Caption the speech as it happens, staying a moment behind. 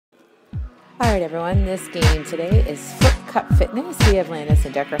Alright everyone, this game today is Flip Cup Fitness. We have Landis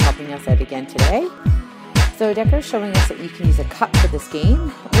and Decker helping us out again today. So Decker's showing us that you can use a cup for this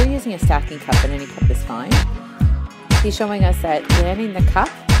game. We're using a stacking cup, but any cup is fine. He's showing us that landing the cup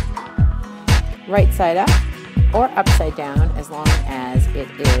right side up or upside down, as long as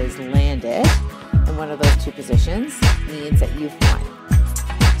it is landed in one of those two positions, means that you've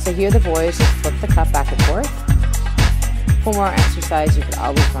won. So here the boys just flip the cup back and forth. For more exercise, you could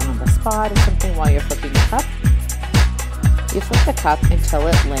always run on the spot or something while you're flipping the cup. You flip the cup until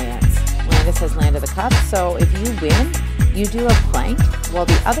it lands. Landis has landed the cup, so if you win, you do a plank while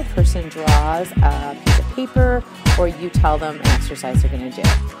the other person draws a piece of paper, or you tell them an exercise they're going to do.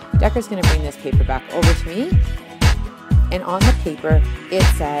 Decker's going to bring this paper back over to me, and on the paper it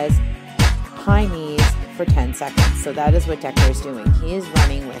says high knees for 10 seconds. So that is what Decker is doing. He is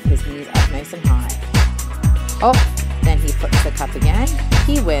running with his knees up nice and high. Oh! Then he flips the cup again,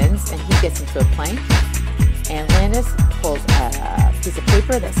 he wins, and he gets into a plank, and Landis pulls a piece of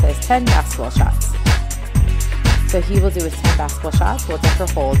paper that says 10 basketball shots. So he will do his 10 basketball shots while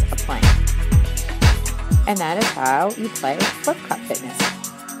Decker holds a plank. And that is how you play Flip Cup Fitness.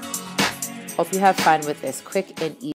 Hope you have fun with this quick and easy